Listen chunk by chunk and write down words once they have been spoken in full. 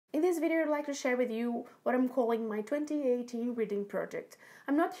this video I'd like to share with you what I'm calling my 2018 reading project.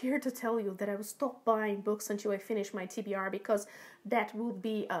 I'm not here to tell you that I will stop buying books until I finish my TBR because that would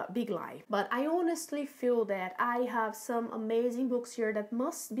be a big lie. But I honestly feel that I have some amazing books here that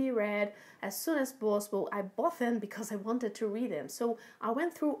must be read as soon as possible. I bought them because I wanted to read them. So I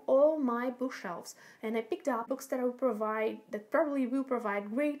went through all my bookshelves and I picked up books that probably will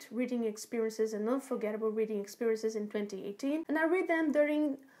provide great reading experiences and unforgettable reading experiences in 2018. And I read them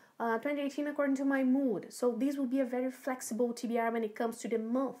during 2018 according to my mood. So this will be a very flexible TBR when it comes to the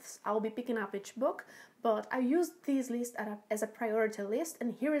months I'll be picking up each book, but I used this list as a priority list,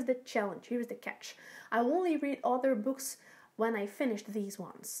 and here is the challenge, here is the catch. I only read other books when I finish these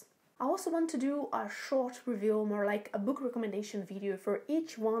ones. I also want to do a short review, more like a book recommendation video for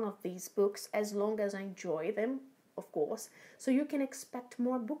each one of these books, as long as I enjoy them, of course, so you can expect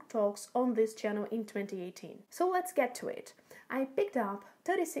more book talks on this channel in 2018. So let's get to it. I picked up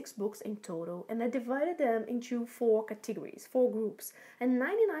 36 books in total and I divided them into 4 categories, 4 groups, and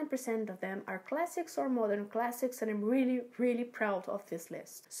 99% of them are classics or modern classics, and I'm really proud of this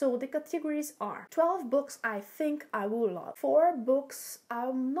list. So the categories are 12 books I think I will love, 4 books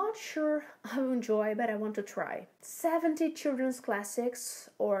I'm not sure I will enjoy but I want to try, 70 children's classics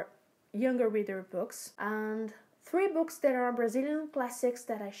or younger reader books, and 3 books that are Brazilian classics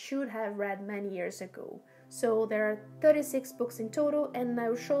that I should have read many years ago. So there are 36 books in total and I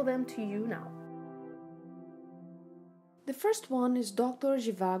will show them to you now. The first one is Dr.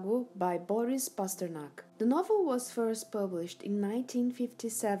 Zhivago by Boris Pasternak. The novel was first published in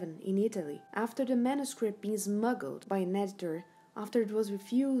 1957 in Italy, after the manuscript being smuggled by an editor after it was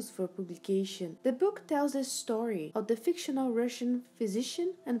refused for publication. The book tells the story of the fictional Russian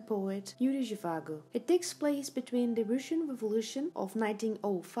physician and poet Yuri Zhivago. It takes place between the Russian Revolution of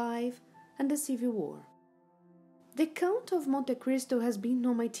 1905 and the Civil War. The Count of Monte Cristo has been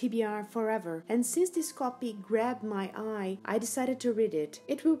on my TBR forever, and since this copy grabbed my eye, I decided to read it.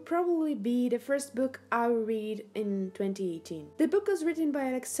 It will probably be the first book I will read in 2018. The book was written by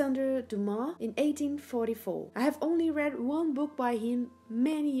Alexandre Dumas in 1844. I have only read one book by him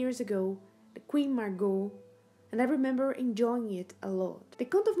many years ago, The Queen Margot, and I remember enjoying it a lot. The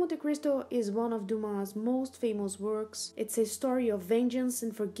Count of Monte Cristo is one of Dumas' most famous works. It's a story of vengeance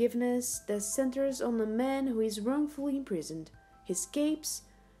and forgiveness that centers on a man who is wrongfully imprisoned. He escapes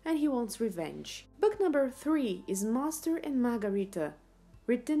and he wants revenge. Book number 3 is Master and Margarita,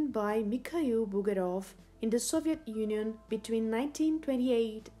 written by Mikhail Bulgakov in the Soviet Union between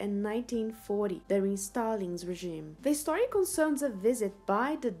 1928 and 1940 during Stalin's regime. The story concerns a visit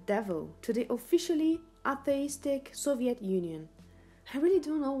by the devil to the officially atheistic Soviet Union. I really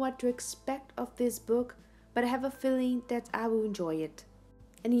don't know what to expect of this book, but I have a feeling that I will enjoy it.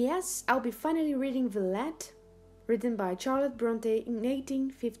 And yes, I'll be finally reading Villette, written by Charlotte Bronte in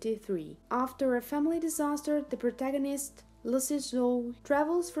 1853. After a family disaster, the protagonist, Lucy Zoe,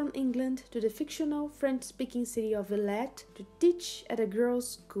 travels from England to the fictional French-speaking city of Villette to teach at a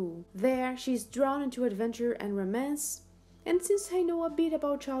girls' school. There, she is drawn into adventure and romance, and since I know a bit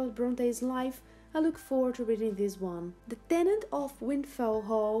about Charlotte Bronte's life, I look forward to reading this one. The Tennant of Wildfell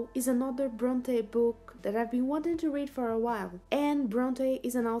Hall is another Bronte book that I've been wanting to read for a while. Anne Bronte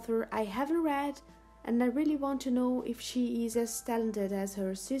is an author I haven't read, and I really want to know if she is as talented as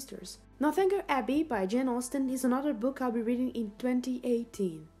her sisters. Northanger Abbey by Jane Austen is another book I'll be reading in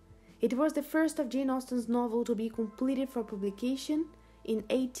 2018. It was the first of Jane Austen's novel to be completed for publication in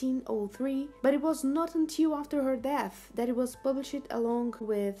 1803, but it was not until after her death that it was published along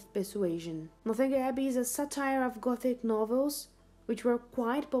with Persuasion. Northanger Abbey is a satire of Gothic novels, which were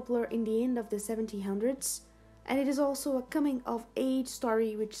quite popular in the end of the 1700s, and it is also a coming-of-age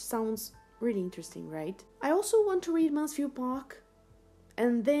story, which sounds really interesting, right? I also want to read Mansfield Park,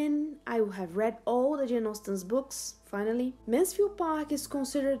 and then I will have read all the Jane Austen's books, finally. Mansfield Park is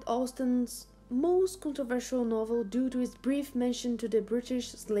considered Austen's most controversial novel due to its brief mention to the British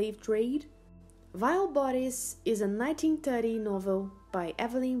slave trade. Vile Bodies is a 1930 novel by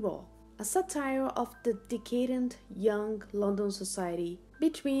Evelyn Waugh, a satire of the decadent young London society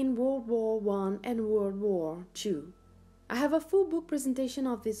between World War I and World War II. I have a full book presentation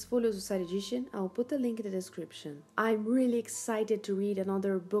of this Folio Society edition. I'll put the link in the description. I'm really excited to read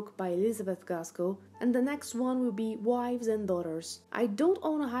another book by Elizabeth Gaskell, and the next one will be Wives and Daughters. I don't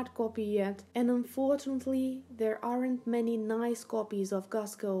own a hard copy yet, and unfortunately there aren't many nice copies of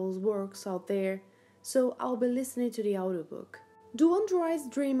Gaskell's works out there, so I'll be listening to the audiobook. Do Androids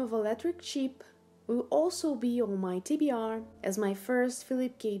Dream of Electric Sheep will also be on my TBR as my first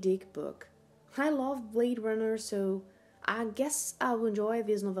Philip K. Dick book. I love Blade Runner, so I guess I'll enjoy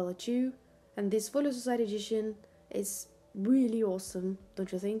this novella too, and this Folio Society edition is really awesome,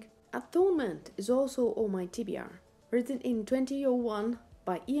 don't you think? Atonement is also on my TBR. Written in 2001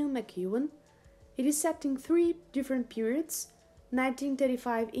 by Ian McEwan, it is set in 3 different periods: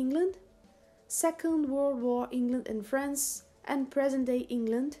 1935 England, Second World War England and France, and present-day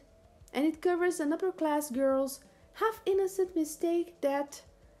England, and it covers an upper-class girl's half-innocent mistake that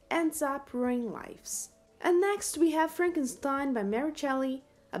ends up ruining lives. And next we have Frankenstein by Mary Shelley,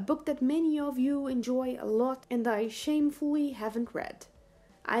 a book that many of you enjoy a lot and I shamefully haven't read.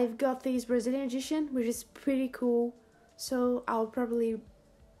 I've got this Brazilian edition, which is pretty cool, so I'll probably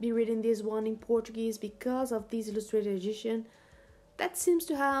be reading this one in Portuguese because of this illustrated edition that seems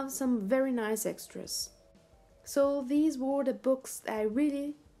to have some very nice extras. So these were the books I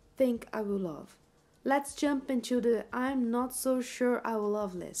really think I will love. Let's jump into the I'm not so sure I will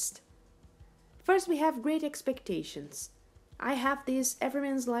love list. First we have Great Expectations. I have this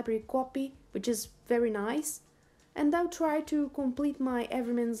Everyman's Library copy, which is very nice, and I'll try to complete my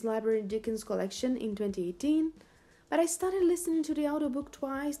Everyman's Library Dickens collection in 2018, but I started listening to the audiobook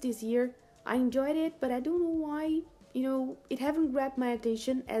twice this year. I enjoyed it, but I don't know why, it haven't grabbed my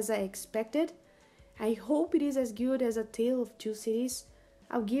attention as I expected. I hope it is as good as A Tale of Two Cities.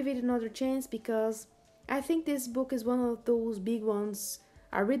 I'll give it another chance because I think this book is one of those big ones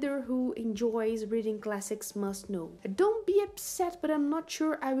a reader who enjoys reading classics must know. Don't be upset, but I'm not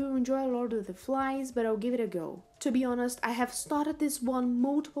sure I will enjoy Lord of the Flies, but I'll give it a go. To be honest, I have started this one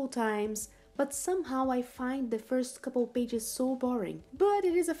multiple times, but somehow I find the first couple pages so boring. But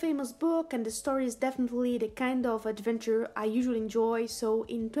it is a famous book and the story is definitely the kind of adventure I usually enjoy, so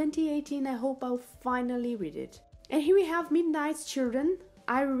in 2018 I hope I'll finally read it. And here we have Midnight's Children.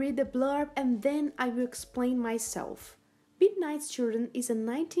 I will read the blurb and then I will explain myself. Midnight's Children is a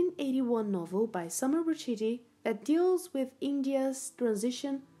 1981 novel by Summer Rushdie that deals with India's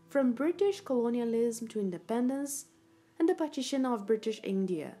transition from British colonialism to independence and the partition of British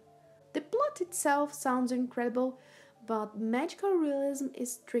India. The plot itself sounds incredible, but magical realism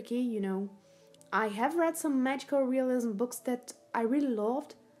is tricky, I have read some magical realism books that I really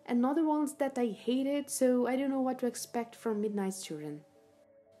loved and other ones that I hated, so I don't know what to expect from Midnight's Children.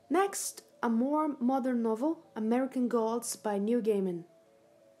 Next, a more modern novel, American Gods by Neil Gaiman.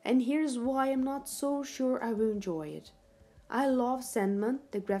 And here's why I'm not so sure I will enjoy it. I love Sandman,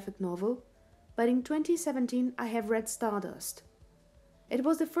 the graphic novel, but in 2017 I have read Stardust. It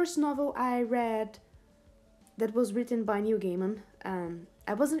was the first novel I read that was written by Neil Gaiman, and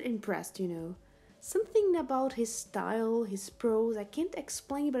I wasn't impressed, Something about his style, his prose, I can't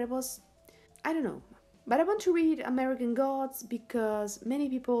explain, but I don't know. But I want to read American Gods because many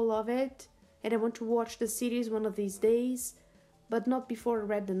people love it, and I want to watch the series one of these days, but not before I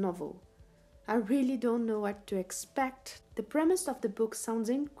read the novel. I really don't know what to expect. The premise of the book sounds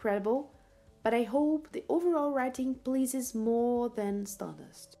incredible, but I hope the overall writing pleases more than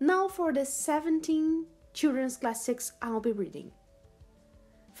Stardust. Now for the 17 children's classics I'll be reading.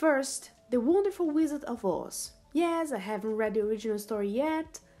 First, The Wonderful Wizard of Oz. Yes, I haven't read the original story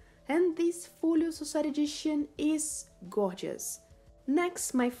yet, and this Folio Society edition is gorgeous.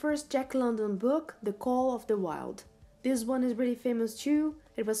 Next, my first Jack London book, The Call of the Wild. This one is really famous too.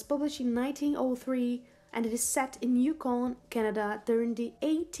 It was published in 1903 and it is set in Yukon, Canada during the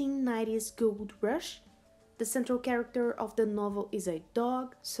 1890s gold rush. The central character of the novel is a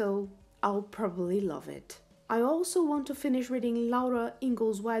dog, so I'll probably love it. I also want to finish reading Laura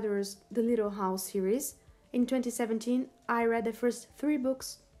Ingalls Wilder's The Little House series. In 2017, I read the first 3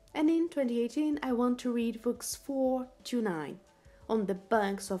 books, and in 2018, I want to read books 4 to 9. On the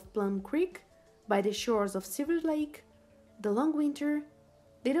Banks of Plum Creek, By the Shores of Silver Lake, The Long Winter,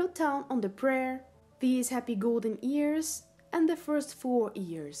 Little Town on the Praire, These Happy Golden Years, and The First 4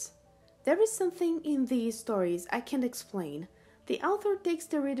 Years. There is something in these stories I can't explain. The author takes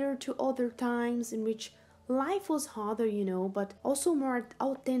the reader to other times in which life was harder, but also more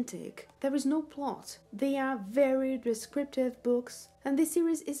authentic. There is no plot. They are very descriptive books, and this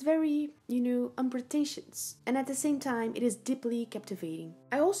series is very, unpretentious. And at the same time, it is deeply captivating.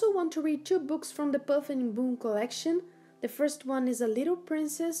 I also want to read 2 books from the Puffin and Boone collection. The first one is A Little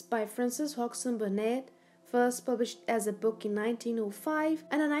Princess by Frances Hodgson Burnett, first published as a book in 1905,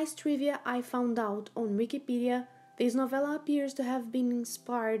 and a nice trivia I found out on Wikipedia. This novella appears to have been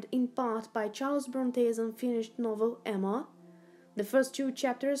inspired in part by Charles Bronte's unfinished novel Emma, the first 2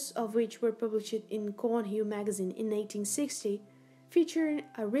 chapters of which were published in Cornhill magazine in 1860, featuring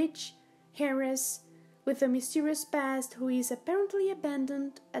a rich heiress with a mysterious past who is apparently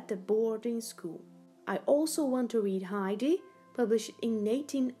abandoned at the boarding school. I also want to read Heidi, published in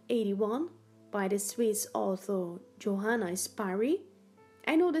 1881 by the Swiss author Johanna Spyri.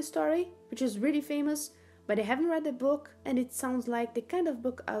 I know the story, which is really famous, but I haven't read the book and it sounds like the kind of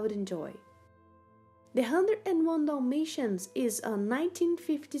book I would enjoy. The 101 Dalmatians is a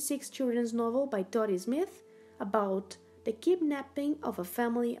 1956 children's novel by Dottie Smith about the kidnapping of a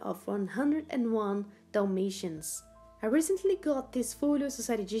family of 101 Dalmatians. I recently got this Folio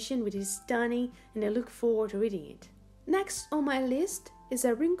Society edition, which is stunning, and I look forward to reading it. Next on my list is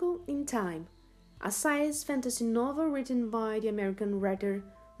A Wrinkle in Time, a science fantasy novel written by the American writer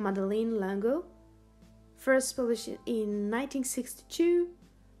Madeleine L'Engle, first published in 1962.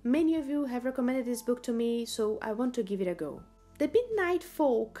 Many of you have recommended this book to me, so I want to give it a go. The Midnight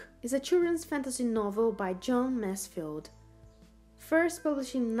Folk is a children's fantasy novel by John Mansfield, first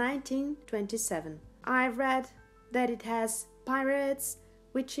published in 1927. I read that it has pirates,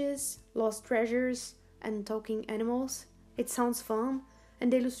 witches, lost treasures, and talking animals. It sounds fun,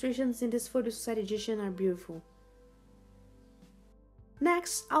 and the illustrations in this Folio Society edition are beautiful.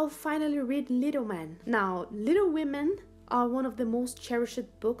 Next, I'll finally read Little Men. Now, Little Women are one of the most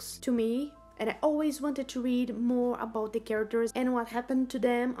cherished books to me, and I always wanted to read more about the characters and what happened to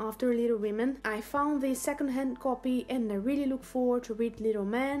them after Little Women. I found the second-hand copy and I really look forward to read Little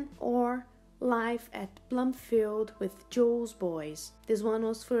Men or Life at Plum Field with Joe's Boys. This one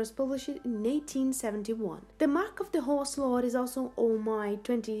was first published in 1871. The Mark of the Horse Lord is also on my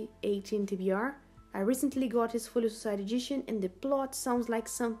 2018 TBR. I recently got his Folio Society edition and the plot sounds like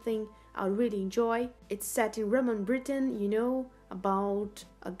something I'll really enjoy. It's set in Roman Britain, you know, about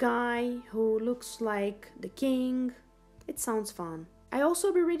a guy who looks like the king. It sounds fun. I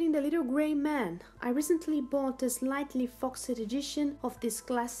also be reading The Little Grey Man. I recently bought the slightly foxed edition of this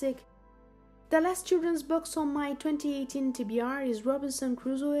classic. The last children's books on my 2018 TBR is Robinson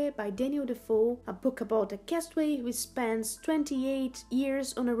Crusoe by Daniel Defoe, a book about a castaway who spends 28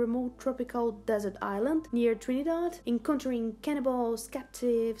 years on a remote tropical desert island near Trinidad, encountering cannibals,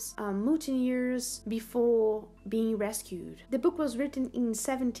 captives, mutineers before being rescued. The book was written in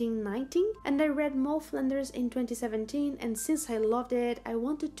 1719 and I read Moll Flanders in 2017, and since I loved it, I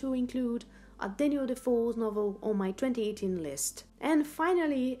wanted to include a Daniel Defoe's novel on my 2018 list. And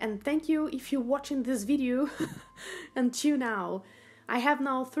finally, and thank you if you're watching this video until now, I have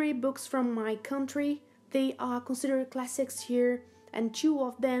now 3 books from my country. They are considered classics here, and 2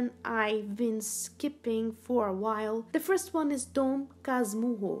 of them I've been skipping for a while. The first one is Dom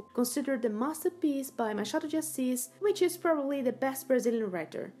Casmurro, considered a masterpiece by Machado de Assis, which is probably the best Brazilian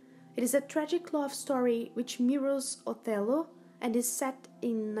writer. It is a tragic love story which mirrors Othello, and is set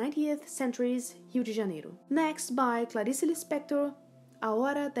in 19th century's Rio de Janeiro. Next, by Clarice Lispector, A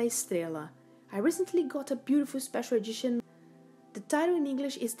Hora da Estrela. I recently got a beautiful special edition. The title in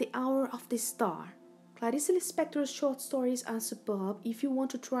English is The Hour of the Star. Clarice Lispector's short stories are superb. If you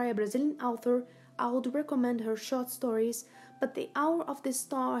want to try a Brazilian author, I would recommend her short stories, but The Hour of the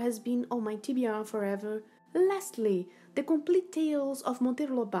Star has been on my TBR forever. Lastly, The Complete Tales of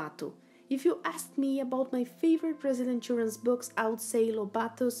Monteiro Lobato. If you asked me about my favorite Brazilian children's books, I would say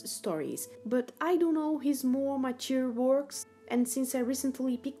Lobato's stories, but I don't know his more mature works, and since I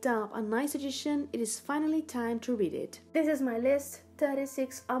recently picked up a nice edition, it is finally time to read it. This is my list,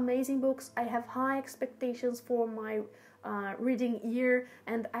 36 amazing books. I have high expectations for my reading year,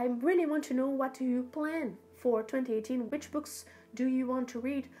 and I really want to know, what do you plan for 2018? Which books do you want to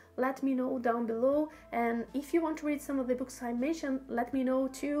read? Let me know down below, and if you want to read some of the books I mentioned, let me know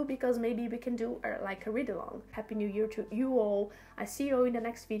too, because maybe we can do like a read along. Happy New Year to you all. I see you all in the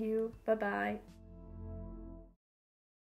next video. Bye bye.